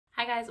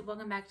Hi guys,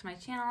 welcome back to my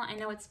channel. I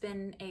know it's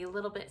been a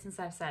little bit since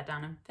I've sat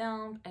down and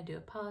filmed. I do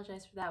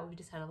apologize for that. We've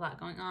just had a lot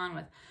going on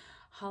with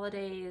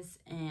holidays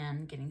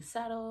and getting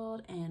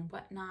settled and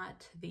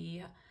whatnot.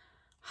 The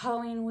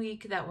Halloween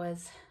week that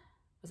was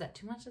that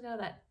 2 months ago?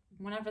 That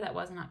whenever that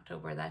was in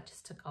October, that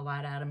just took a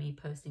lot out of me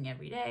posting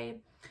every day.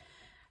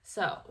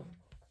 So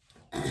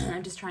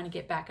I'm just trying to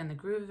get back in the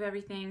groove of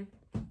everything.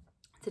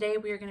 Today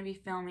we are going to be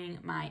filming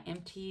my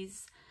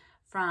empties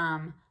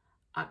from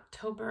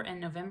October and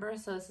November,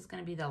 so this is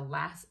going to be the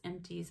last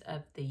empties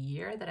of the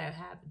year that I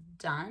have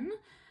done.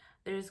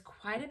 There's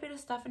quite a bit of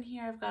stuff in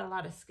here. I've got a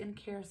lot of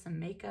skincare, some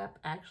makeup.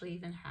 I actually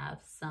even have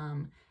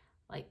some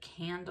like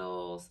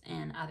candles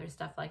and other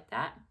stuff like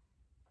that.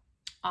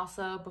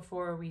 Also,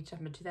 before we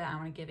jump into that, I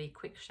want to give a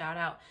quick shout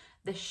out.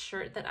 The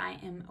shirt that I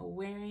am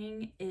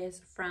wearing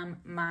is from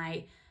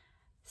my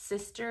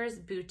sister's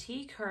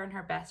boutique. Her and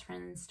her best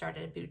friend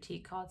started a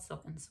boutique called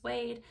Silk and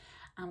Suede.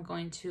 I'm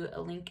going to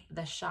link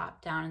the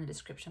shop down in the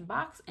description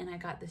box, and I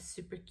got this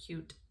super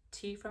cute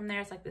tee from there.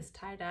 It's like this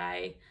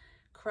tie-dye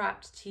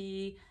cropped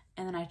tee,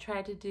 and then I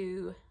tried to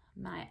do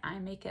my eye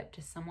makeup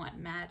to somewhat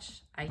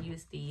match. I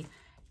used the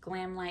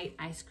Glam Light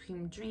Ice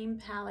Cream Dream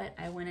palette.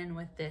 I went in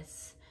with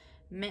this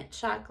mint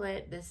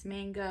chocolate, this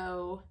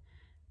mango,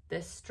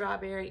 this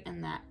strawberry,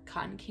 and that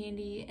cotton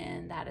candy,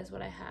 and that is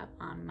what I have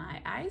on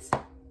my eyes.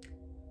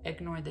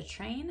 Ignore the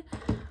train.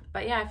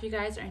 But yeah, if you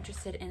guys are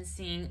interested in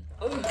seeing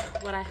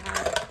what I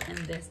have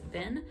in this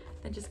bin,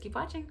 then just keep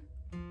watching.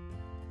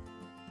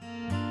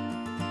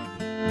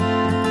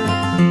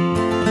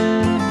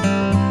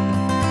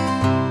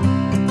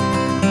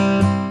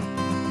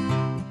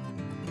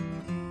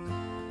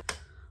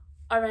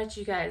 All right,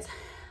 you guys,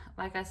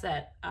 like I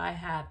said, I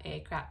have a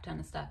crap ton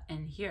of stuff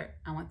in here.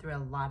 I went through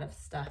a lot of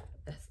stuff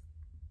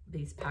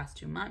these past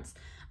 2 months.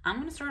 I'm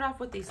gonna start off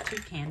with these two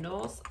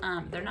candles.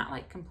 They're not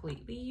like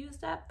completely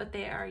used up, but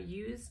they are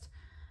used.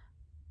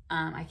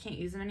 I can't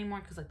use them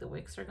anymore because like the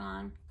wicks are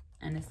gone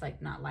and it's like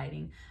not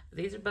lighting. But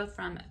these are both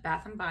from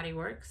Bath & Body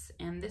Works,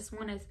 and this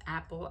one is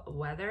Apple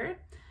Weather.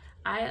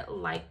 I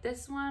like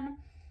this one.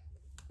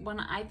 When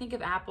I think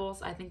of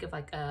apples, I think of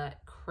like a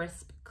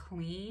crisp,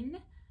 clean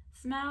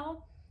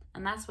smell,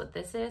 and that's what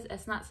this is.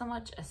 It's not so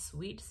much a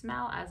sweet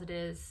smell as it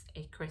is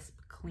a crisp,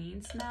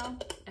 clean smell,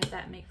 if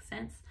that makes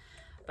sense.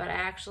 But I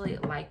actually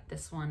like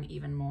this one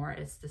even more.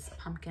 It's this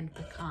Pumpkin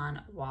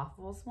Pecan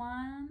Waffles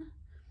one.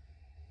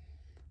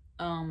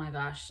 Oh my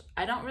gosh.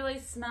 I don't really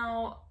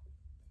smell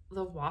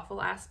the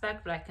waffle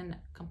aspect, but I can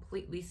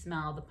completely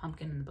smell the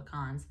pumpkin and the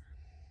pecans.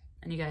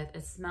 And you guys,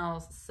 it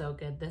smells so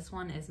good. This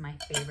one is my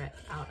favorite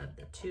out of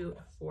the two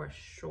for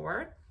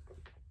sure.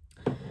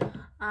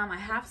 I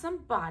have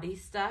some body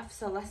stuff,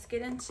 so let's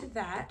get into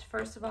that.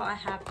 First of all, I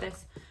have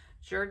this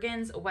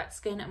Jergens Wet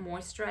Skin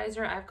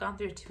Moisturizer. I've gone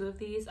through 2 of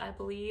these, I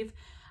believe.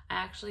 I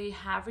actually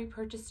have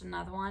repurchased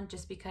another one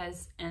just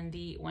because in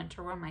the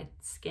winter where my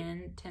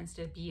skin tends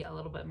to be a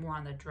little bit more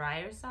on the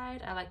drier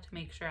side, I like to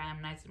make sure I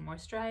am nice and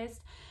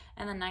moisturized.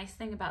 And the nice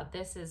thing about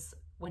this is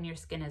when your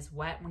skin is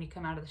wet, when you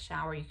come out of the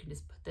shower, you can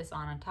just put this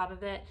on top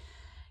of it.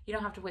 You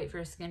don't have to wait for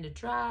your skin to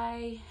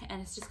dry,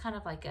 and it's just kind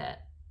of like a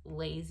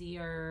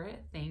lazier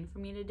thing for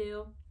me to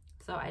do.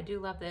 So I do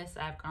love this.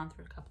 I've gone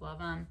through a couple of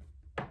them.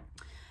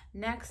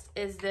 Next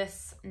is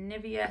this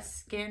NIVEA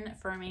Skin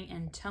Firming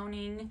and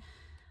Toning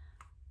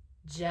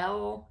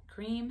Gel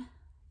Cream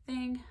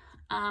thing.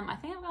 I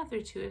think I've gone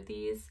through 2 of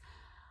these.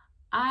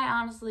 I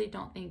honestly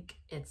don't think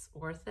it's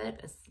worth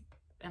it. It's,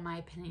 in my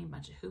opinion, a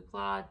bunch of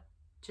hoopla.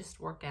 Just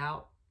work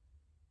out.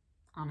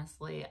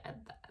 Honestly,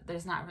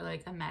 there's not really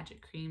like a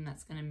magic cream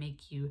that's going to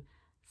make you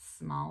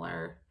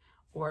smaller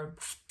or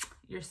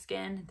your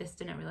skin. This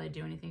didn't really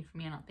do anything for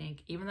me, I don't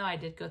think. Even though I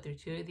did go through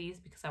 2 of these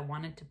because I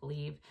wanted to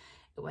believe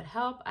it would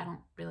help, I don't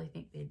really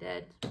think they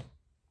did.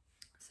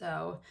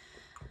 So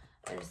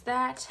there's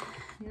that.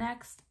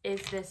 Next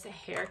is this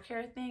hair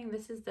care thing.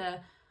 This is the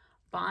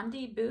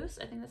Bondi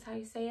Boost. I think that's how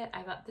you say it.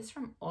 I got this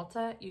from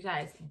Ulta. You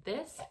guys,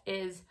 this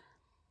is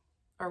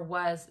or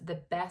was the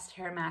best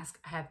hair mask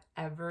I have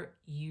ever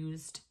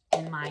used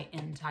in my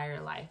entire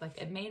life. Like,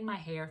 it made my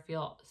hair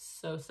feel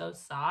so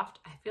soft.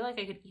 I feel like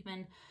I could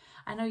even,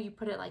 I know you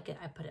put it like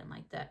I put it in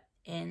like the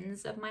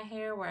ends of my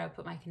hair where I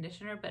put my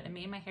conditioner, but it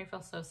made my hair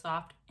feel so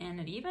soft, and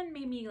it even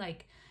made me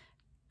like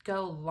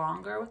go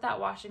longer without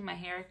washing my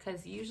hair,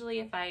 because usually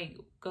if I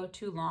go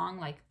too long,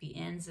 like the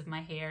ends of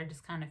my hair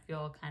just kind of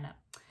feel kind of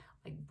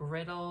like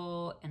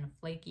brittle and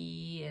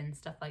flaky and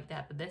stuff like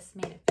that, but this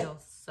made it feel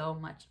so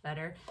much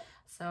better.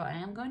 So I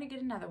am going to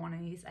get another one of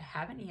these. I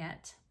haven't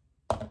yet.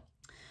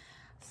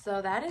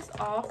 So that is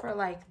all for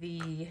like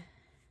the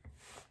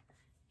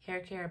hair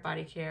care,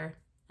 body care,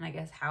 and I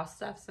guess house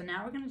stuff. So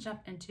now we're going to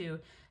jump into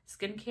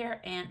skincare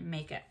and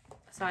makeup.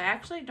 So I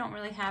actually don't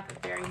really have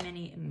very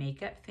many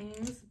makeup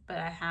things, but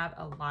I have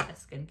a lot of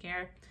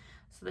skincare.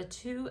 So the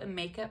 2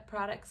 makeup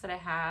products that I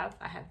have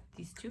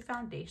these 2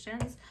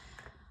 foundations.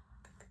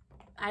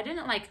 I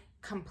didn't like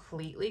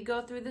completely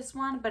go through this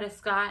one, but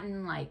it's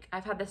gotten like,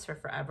 I've had this for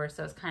forever,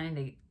 so it's kind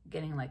of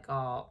getting like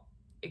all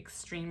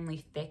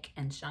extremely thick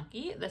and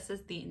chunky. This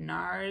is the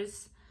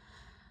NARS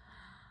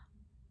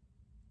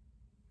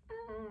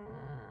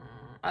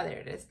Oh, there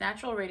it is.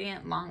 Natural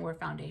Radiant Longwear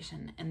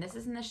Foundation. And this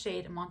is in the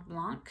shade Mont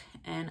Blanc.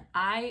 And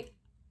I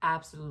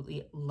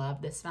absolutely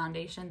love this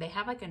foundation. They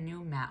have like a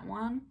new matte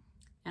one,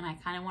 and I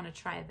kind of want to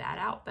try that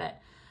out.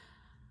 But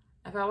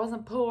if I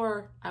wasn't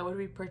poor, I would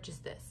repurchase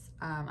this.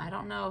 I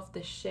don't know if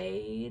the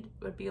shade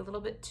would be a little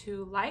bit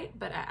too light,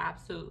 but I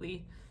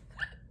absolutely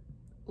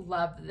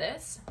love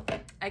this.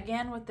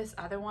 Again, with this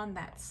other one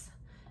that's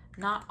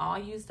not all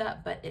used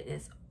up, but it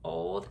is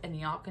old, and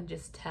y'all can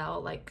just tell,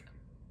 like,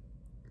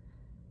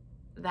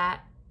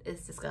 that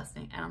is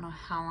disgusting. I don't know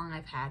how long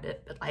I've had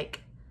it, but like,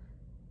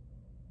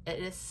 it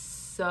is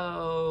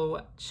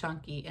so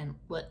chunky and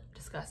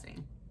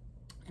disgusting.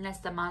 And it's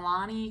the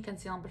MILANI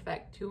Conceal and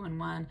Perfect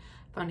 2-in-1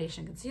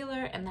 Foundation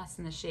Concealer, and that's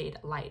in the shade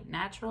Light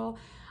Natural.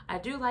 I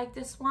do like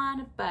this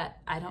one, but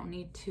I don't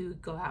need to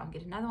go out and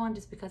get another one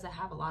just because I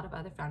have a lot of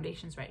other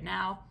foundations right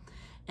now.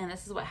 And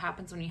this is what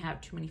happens when you have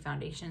too many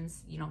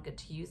foundations. You don't get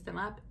to use them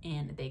up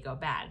and they go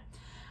bad.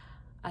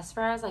 As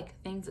far as like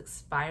things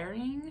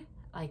expiring,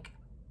 like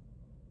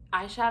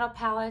eyeshadow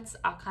palettes,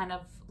 I'll kind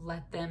of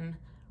let them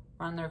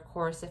run their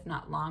course, if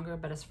not longer.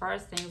 But as far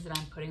as things that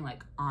I'm putting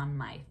like on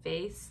my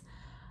face,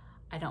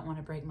 I don't want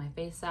to break my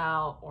face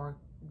out or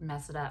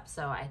mess it up,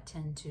 so I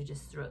tend to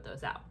just throw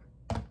those out.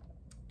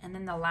 And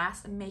then the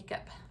last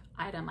makeup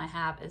item I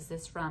have is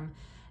this from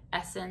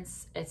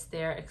Essence. It's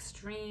their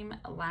Extreme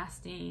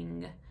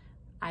Lasting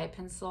Eye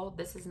Pencil.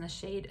 This is in the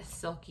shade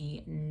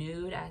Silky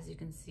Nude. As you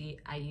can see,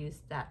 I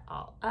used that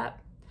all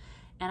up.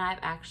 And I've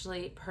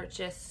actually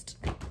purchased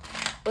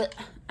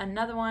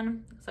another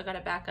one, so I got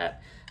it back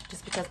up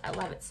just because I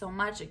love it so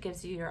much. It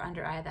gives you your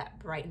under eye that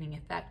brightening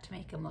effect to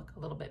make them look a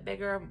little bit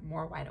bigger,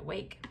 more wide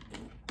awake.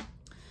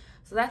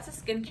 So that's the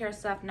skincare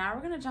stuff. Now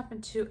we're gonna jump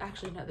into,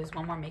 actually no, there's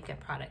one more makeup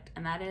product,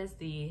 and that is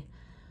the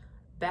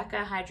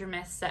Becca Hydra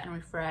Mist Set and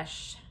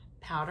Refresh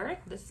Powder.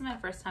 This is my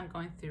first time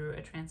going through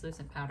a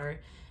translucent powder,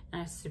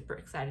 and I'm super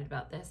excited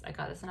about this. I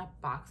got this in a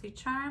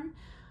BoxyCharm.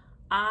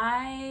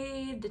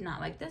 I did not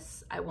like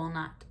this. I will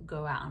not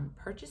go out and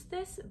purchase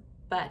this,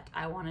 but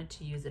I wanted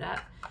to use it up.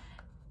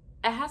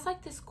 It has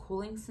like this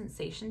cooling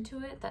sensation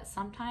to it that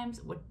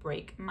sometimes would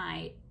break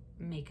my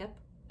makeup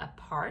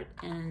apart,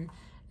 and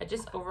it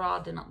just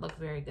overall didn't look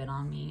very good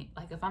on me.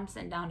 Like if I'm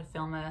sitting down to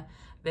film a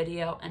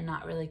video and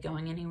not really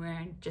going anywhere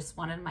and just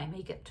wanted my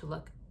makeup to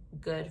look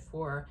good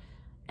for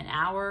an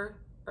hour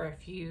or a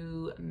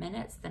few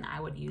minutes, then I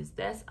would use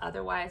this.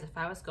 Otherwise, if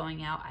I was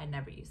going out, I'd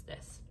never use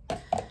this.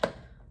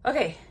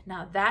 Okay,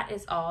 now that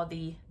is all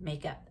the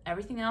makeup.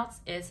 Everything else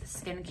is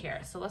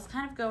skincare. So let's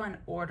kind of go in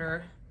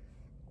order.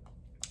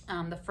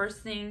 The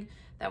first thing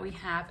that we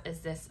have is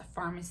this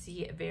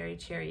Pharmacy Very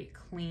Cherry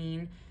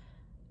Clean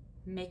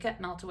Makeup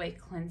Meltaway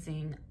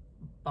Cleansing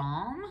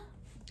Balm.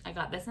 I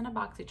got this in a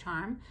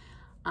BoxyCharm.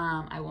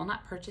 I will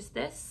not purchase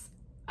this.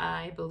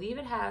 I believe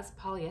it has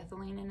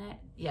polyethylene in it.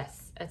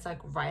 Yes, it's like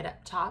right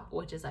up top,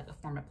 which is like a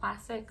form of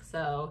plastic.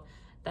 So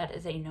that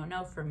is a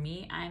no-no for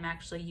me. I'm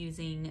actually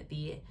using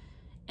the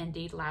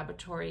Indeed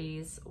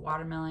Laboratories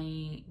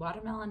watermelon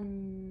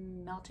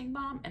melting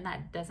balm, and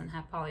that doesn't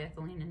have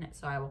polyethylene in it,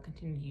 so I will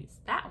continue to use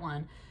that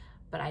one.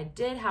 But I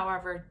did,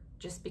 however,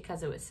 just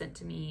because it was sent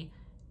to me,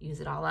 use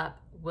it all up.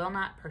 Will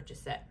not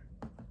purchase it.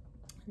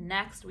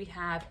 Next, we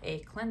have a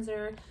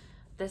cleanser.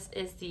 This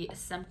is the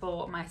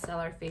Simple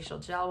Micellar Facial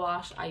Gel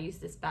Wash. I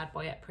used this bad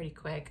boy up pretty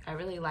quick. I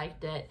really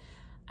liked it.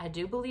 I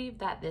do believe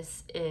that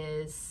this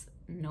is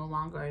no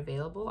longer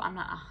available. I'm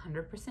not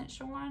 100%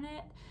 sure on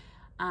it.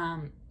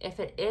 If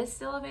it is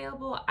still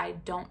available, I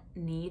don't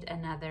need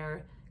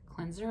another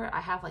cleanser. I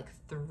have like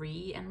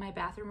 3 in my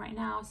bathroom right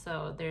now,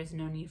 so there's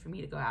no need for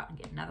me to go out and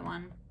get another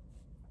one.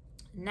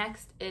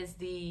 Next is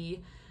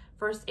the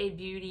First Aid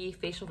Beauty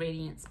Facial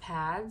Radiance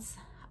Pads.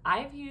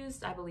 I've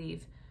used, I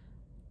believe,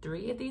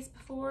 3 of these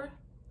before.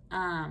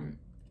 I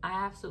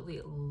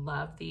absolutely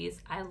love these.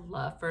 I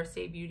love First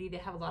Aid Beauty. They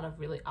have a lot of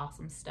really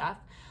awesome stuff,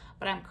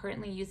 but I'm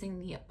currently using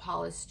the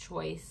Paula's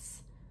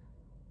Choice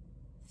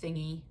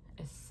thingy.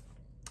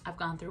 I've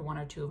gone through 1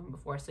 or 2 of them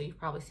before, so you've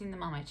probably seen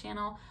them on my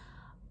channel,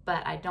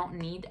 but I don't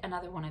need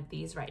another one of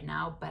these right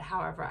now. But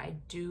however, I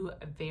do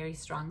very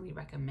strongly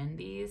recommend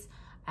these.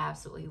 I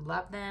absolutely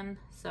love them.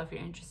 So if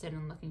you're interested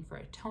in looking for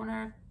a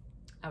toner,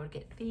 I would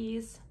get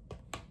these.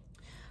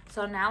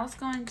 So now let's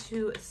go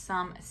into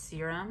some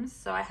serums.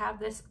 So I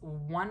have this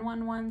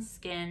 111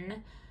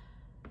 Skin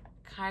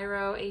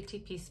Cryo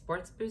ATP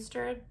Sports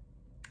Booster.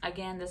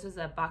 Again, this was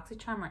a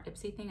BoxyCharm or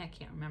Ipsy thing, I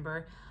can't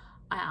remember.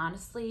 I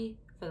honestly,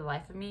 for the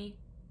life of me,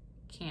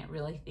 can't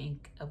really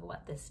think of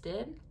what this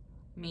did.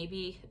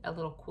 Maybe a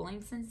little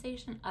cooling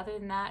sensation. Other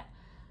than that,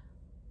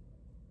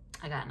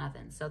 I got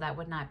nothing. So that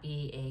would not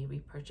be a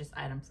repurchase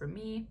item for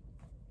me.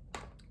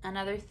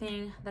 Another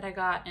thing that I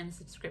got in a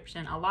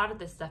subscription, a lot of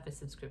this stuff is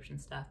subscription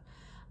stuff,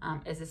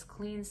 is this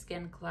Clean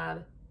Skin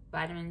Club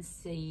Vitamin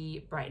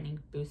C Brightening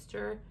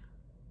Booster.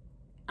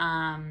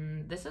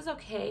 This is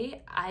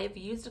okay. I've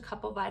used a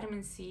couple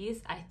vitamin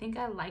C's. I think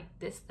I like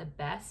this the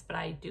best, but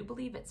I do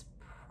believe it's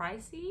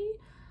pricey.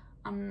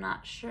 I'm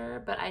not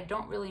sure, but I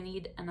don't really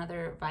need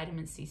another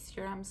vitamin C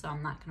serum, so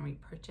I'm not going to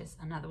repurchase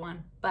another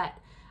one. But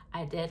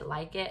I did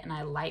like it, and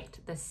I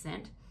liked the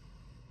scent.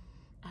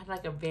 It had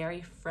like a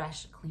very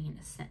fresh, clean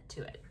scent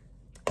to it.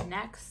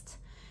 Next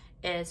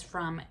is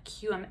from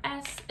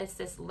QMS. It's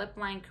this Lip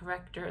Line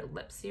Corrector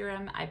Lip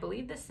Serum. I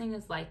believe this thing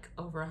is like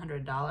over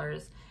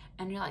 $100,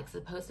 and you're like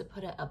supposed to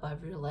put it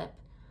above your lip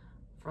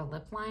for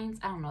lip lines.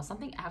 I don't know,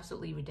 something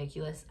absolutely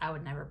ridiculous. I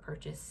would never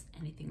purchase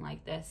anything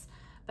like this.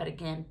 But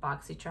again,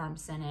 BoxyCharm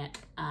sent it.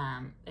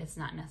 It's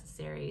not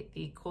necessary.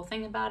 The cool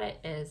thing about it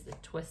is the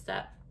twist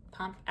up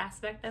pump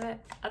aspect of it.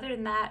 Other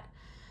than that,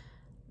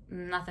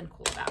 nothing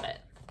cool about it.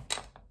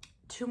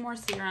 Two more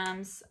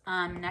serums.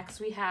 Next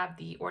we have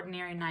the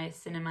Ordinary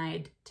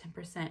Niacinamide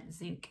 10%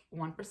 Zinc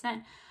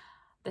 1%.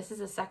 This is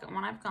the second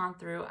one I've gone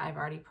through. I've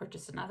already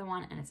purchased another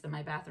one and it's in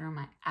my bathroom.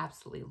 I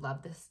absolutely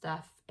love this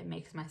stuff. It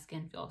makes my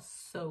skin feel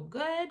so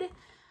good.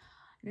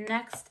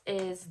 Next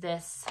is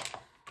this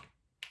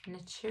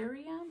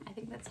NATURIUM, I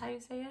think that's how you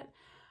say it.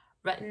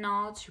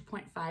 Retinol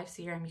 2.5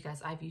 serum. You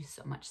guys, I've used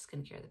so much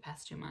skincare the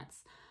past 2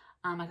 months.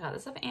 I got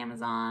this off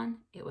Amazon.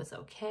 It was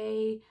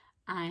okay.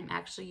 I'm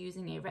actually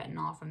using a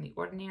retinol from The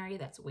Ordinary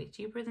that's way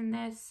cheaper than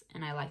this,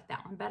 and I like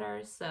that one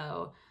better,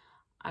 so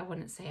I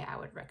wouldn't say I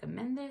would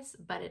recommend this,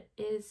 but it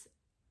is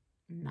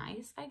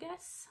nice, I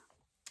guess.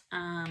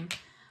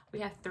 We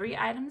have 3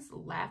 items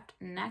left.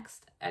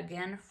 Next,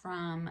 again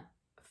from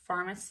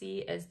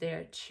FARMACY, is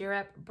their Cheer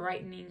Up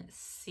Brightening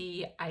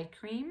C Eye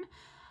Cream.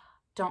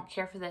 Don't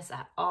care for this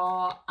at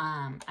all.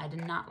 I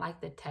did not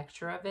like the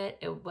texture of it.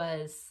 It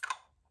was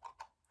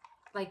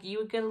like you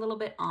would get a little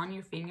bit on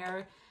your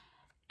finger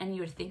and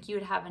you would think you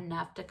would have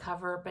enough to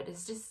cover, but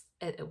it's just,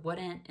 it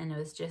wouldn't, and it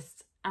was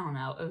just, I don't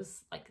know, it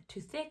was like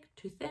too thick,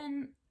 too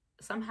thin.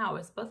 Somehow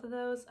it's both of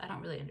those. I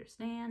don't really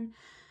understand.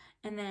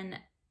 And then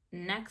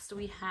next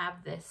we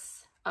have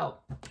this, oh,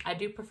 I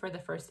do prefer the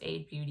First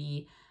Aid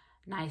Beauty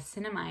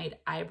Niacinamide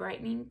Eye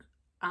Brightening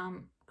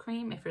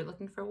cream. If you're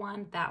looking for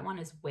one, that one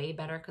is way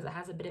better because it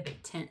has a bit of a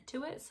tint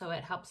to it, so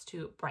it helps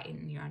to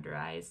brighten your under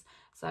eyes.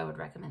 So I would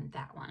recommend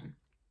that one.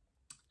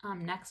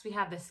 Next we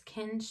have this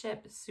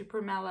KINSHIP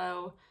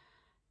Supermello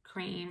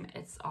cream.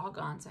 It's all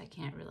gone, so I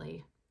can't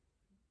really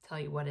tell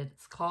you what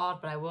it's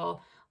called, but I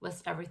will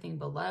list everything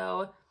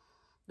below.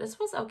 This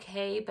was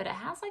okay, but it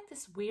has like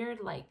this weird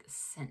like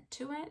scent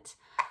to it.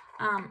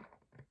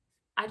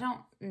 I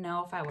don't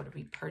know if I would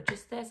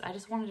repurchase this. I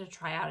just wanted to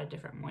try out a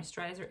different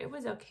moisturizer. It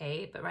was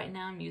okay, but right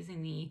now I'm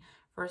using the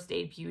First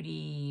Aid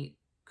Beauty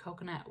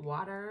Coconut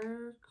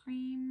Water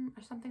Cream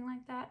or something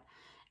like that.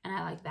 And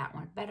I like that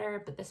one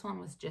better, but this one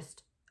was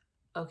just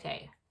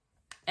okay.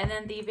 And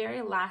then the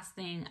very last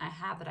thing I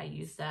have that I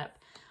used up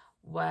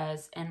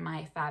was in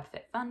my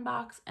FabFitFun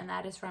box, and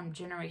that is from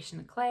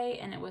Generation Clay,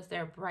 and it was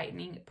their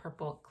Brightening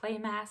Purple Clay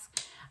Mask.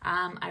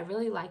 I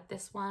really like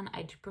this one.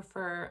 I do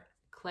prefer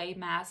clay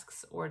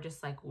masks or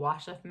just like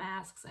wash off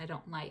masks. I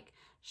don't like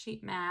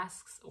sheet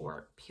masks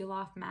or peel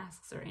off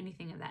masks or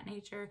anything of that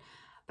nature,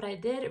 but I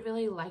did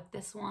really like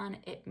this one.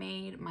 It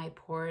made my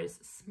pores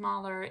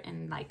smaller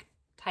and like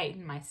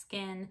tighten my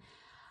skin,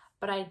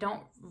 but I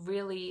don't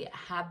really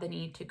have the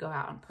need to go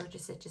out and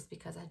purchase it just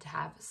because I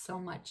have so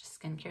much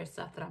skincare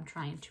stuff that I'm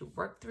trying to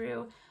work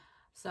through,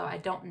 so I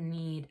don't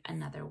need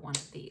another one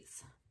of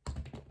these.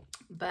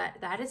 But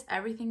that is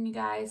everything, you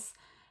guys,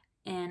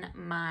 in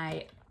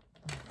my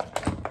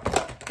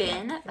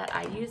bin that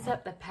I used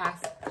up the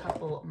past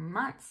couple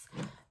months.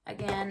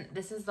 Again,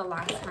 this is the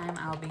last time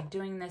I'll be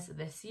doing this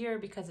year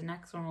because the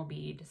next one will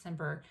be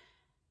December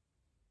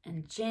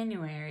and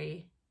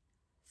January.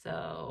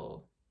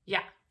 So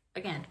yeah,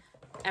 again,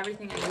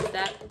 everything I used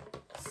up,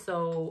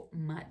 so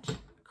much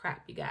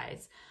crap, you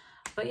guys.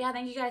 But yeah,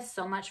 thank you guys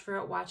so much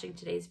for watching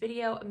today's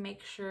video.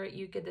 Make sure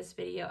you give this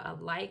video a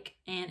like,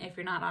 and if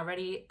you're not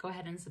already, go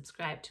ahead and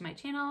subscribe to my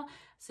channel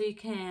so you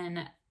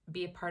can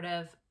be a part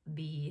of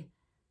the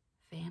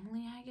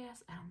family, I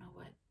guess. I don't know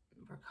what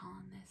we're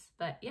calling this,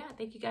 but yeah,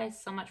 thank you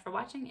guys so much for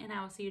watching, and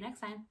I will see you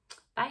next time.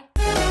 Bye.